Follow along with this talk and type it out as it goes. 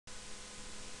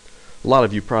A lot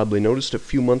of you probably noticed a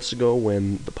few months ago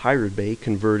when the Pirate Bay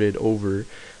converted over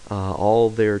all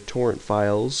their torrent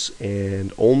files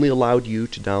and only allowed you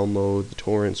to download the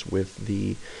torrents with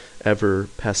the ever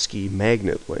pesky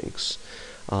magnet links.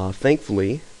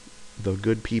 Thankfully, the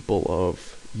good people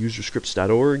of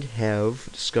userscripts.org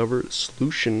have discovered a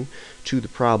solution to the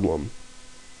problem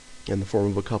in the form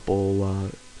of a couple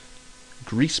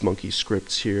Greasemonkey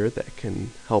scripts here that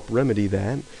can help remedy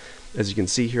that. As you can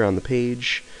see here on the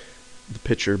page, the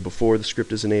picture before the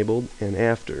script is enabled and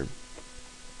after.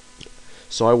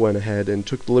 So I went ahead and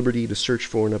took the liberty to search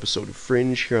for an episode of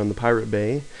Fringe here on the Pirate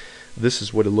Bay. This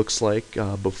is what it looks like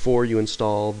before you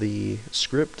install the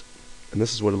script, and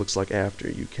this is what it looks like after.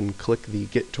 You can click the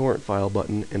Get Torrent file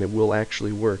button and it will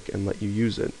actually work and let you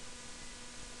use it.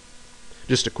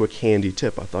 Just a quick handy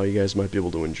tip I thought you guys might be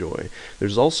able to enjoy.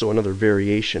 There's also another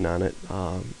variation on it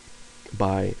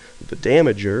by the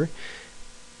Damager,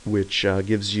 which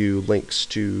gives you links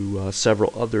to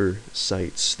several other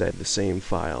sites that have the same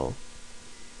file.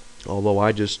 Although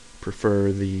I just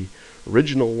prefer the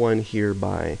original one here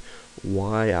by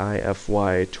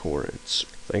YIFY Torrents.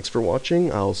 Thanks for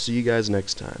watching. I'll see you guys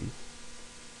next time.